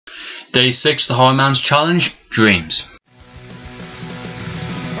Day 6, the H0RR0Rman's challenge, Dreams.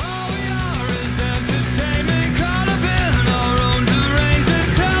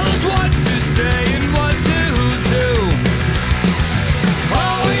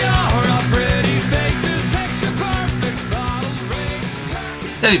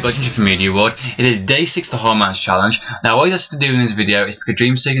 Hey everybody, from Media World. It is day 6 of the H0RR0Rman's challenge. Now what he has to do in this video is pick a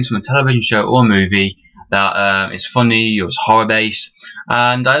dream sequence from a television show or movie that is funny or is horror based,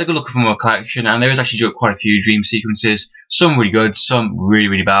 and I had a good look from my collection, and there was actually quite a few dream sequences, some really good, some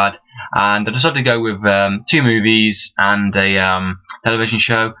really bad, and I decided to go with 2 movies and a television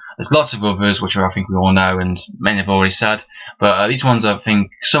show. There's lots of others which I think we all know and many have already said, but these ones I think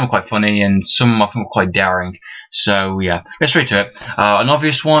some are quite funny and some I think are quite daring. So yeah, let's straight to it. An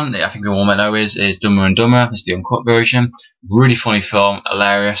obvious one I think we all know is Dumber and Dumber. It's the uncut version. Really funny film,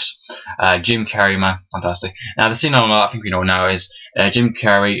 hilarious. Jim Carrey, man, fantastic. Now the scene I think we know now is Jim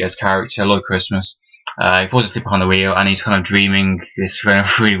Carrey as character Lord Christmas. He falls asleep behind the wheel and he's kind of dreaming this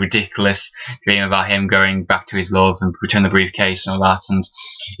really ridiculous dream about him going back to his love and return the briefcase and all that, and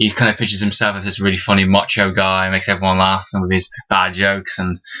he kind of pictures himself as this really funny macho guy, makes everyone laugh and with his bad jokes,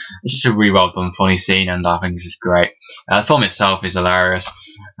 and it's just a really well done funny scene, and I think it's just great. The film itself is hilarious,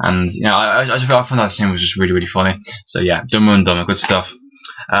 and you know I found that scene was just really funny. So yeah, Dumber and Dumber, good stuff.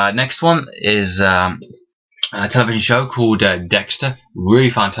 Next one is a television show called Dexter. Really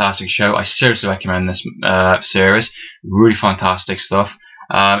fantastic show. I seriously recommend this series. Really fantastic stuff.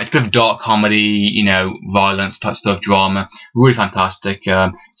 It's a bit of dark comedy, you know, violence type stuff, drama. Really fantastic.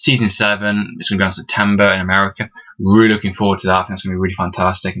 Season 7, it's going to be on September in America. Really looking forward to that. I think it's going to be really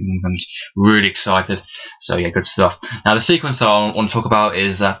fantastic, and I'm really excited. So yeah, good stuff. Now the sequence I want to talk about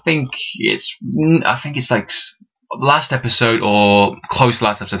is I think it's like last episode or close to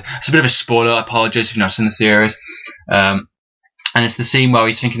last episode. It's a bit of a spoiler. I apologize if you've not seen the series. And it's the scene where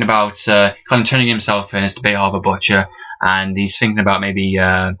he's thinking about kind of turning himself in as the H0RR0R butcher, and he's thinking about maybe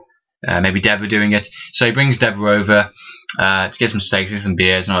Deborah doing it. So he brings Deborah over to get some steaks and some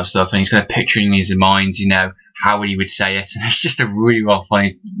beers and all that stuff, and he's kind of picturing in his mind, you know, how he would say it, and it's just a really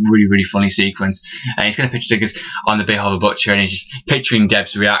funny sequence. And he's going to picture it on the H0RR0R butcher, and he's just picturing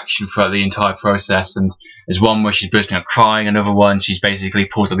Deb's reaction throughout the entire process. And there's one where she's bursting out crying, another one she's basically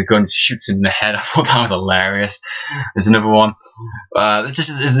pulls out the gun and shoots him in the head. I thought that was hilarious. There's another one,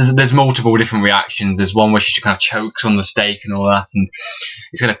 there's multiple different reactions. There's one where she kind of chokes on the steak and all that, and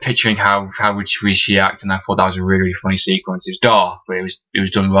he's kind of picturing how would she react, and I thought that was a really funny sequence. It was dark, but it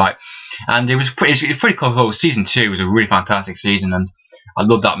was done right, and it was pretty cool. Season 2 was a really fantastic season, and I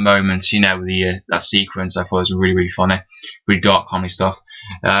love that moment, you know, that sequence. I thought it was really funny, really dark comedy stuff.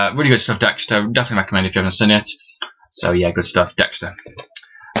 Really good stuff, Dexter. Definitely recommend if you haven't seen it. So yeah, good stuff, Dexter.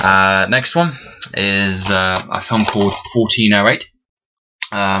 Next one is a film called 1408.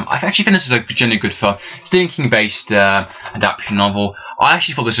 I actually think this is a genuinely good film. Stephen King based adaptation novel. I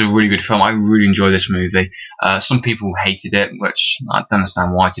actually thought this was a really good film. I really enjoyed this movie. Some people hated it, which I don't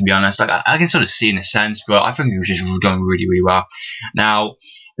understand why, to be honest. Like I can sort of see in a sense, but I think it was just done really well. Now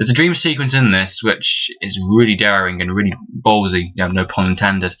there's a dream sequence in this which is really daring and really ballsy, you know, no pun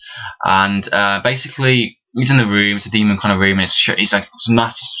intended. And basically he's in the room. It's a demon kind of room, and it's like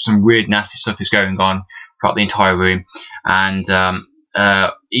some weird nasty stuff is going on throughout the entire room, and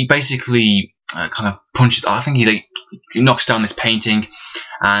he basically kind of punches. I think he knocks down this painting,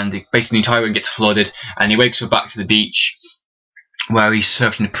 and basically the entire room gets flooded, and he wakes up back to the beach where he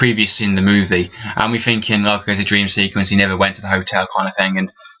surfed in the previous scene in the movie, and we're thinking, like, there's a dream sequence. He never went to the hotel, kind of thing,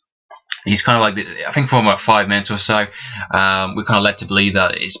 and he's kind of like, I think for about 5 minutes or so, we're kind of led to believe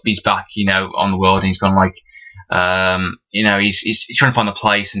that he's back, you know, on the world, and he's gone like, you know, he's trying to find the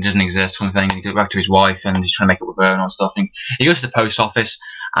place and doesn't exist, kind of thing. He goes back to his wife and he's trying to make it with her and all stuff. And he goes to the post office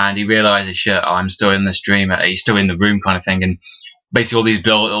and he realizes, shit, I'm still in this dream. He's still in the room, kind of thing. And basically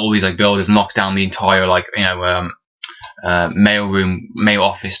all these like builders knock down the entire, like, you know, mail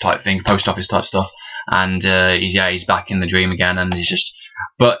office type thing, post office type stuff. And he's back in the dream again, and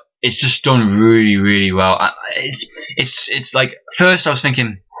but it's just done really well. It's like, first I was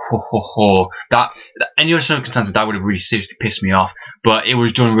thinking, that any other circumstances that would have really seriously pissed me off, but it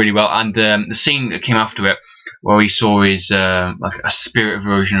was done really well. And the scene that came after it, where he saw his like a spirit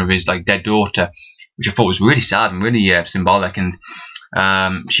version of his like dead daughter, which I thought was really sad and really symbolic. And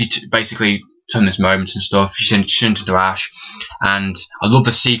she basically turned this moment and stuff. She turned into ash, and I love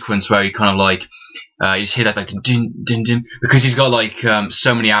the sequence where he kind of like. You just hear that like din din din, because he's got like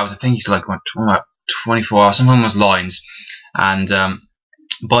so many hours. I think he's like 24 hours, something on those lines. And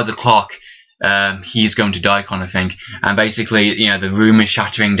by the clock, he's going to die kind of thing. And basically, you know, the room is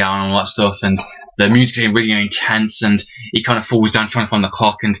shattering down and all that stuff, and the music's getting really intense, and he kind of falls down trying to find the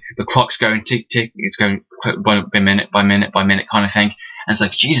clock, and the clock's going tick tick, it's going by minute by minute by minute kind of thing. And it's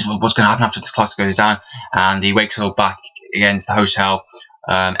like, Jesus, what's going to happen after this clock goes down? And he wakes up back again to the hotel.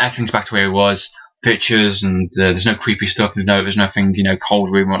 Everything's back to where it was. Pictures, and there's no creepy stuff. There's nothing, you know,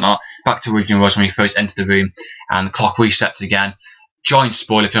 cold room or whatnot. Back to where it was when he first entered the room, and the clock resets again. Giant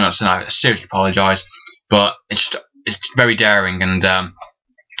spoiler if you're not saying. I seriously apologise, but it's very daring, and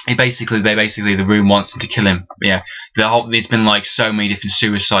they basically the room wants him to kill him. Yeah, there's been like so many different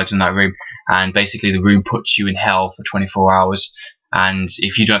suicides in that room, and basically the room puts you in hell for 24 hours. And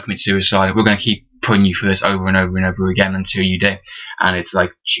if you don't commit suicide, we're going to keep putting you through this over and over and over again until you do. And it's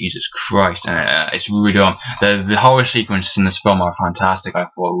like, Jesus Christ, and it's really done. The horror sequences in this film are fantastic. I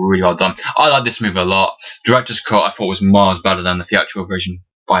thought really well done. I like this movie a lot. Director's cut I thought was miles better than the theatrical version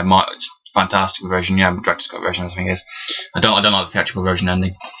by much. Fantastic version, yeah. Director's cut version, I think is. I don't like the theatrical version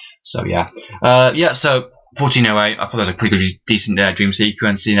ending. So yeah, So 1408, I thought that was a pretty good, decent dream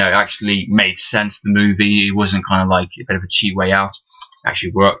sequence. You know, it actually made sense. The movie, it wasn't kind of like a bit of a cheap way out. It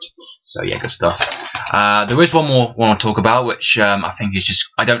actually worked. So yeah, good stuff. There is one more one I'll talk about, which I think is just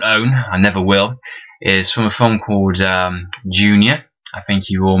I don't own. I never will. Is from a film called Junior. I think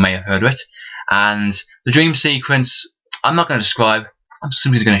you all may have heard of it. And the dream sequence, I'm not going to describe. I'm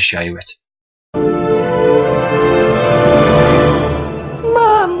simply going to show you it.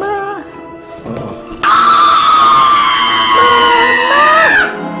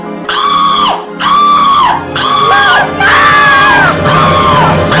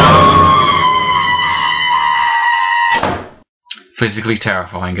 Physically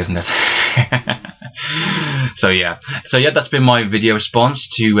terrifying, isn't it? So yeah, that's been my video response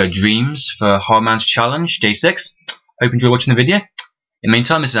to Dreams for H0RR0Rman's challenge, day 6. Hope you enjoyed watching the video. In the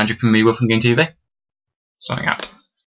meantime, this is Andrew from Game TV. Signing out.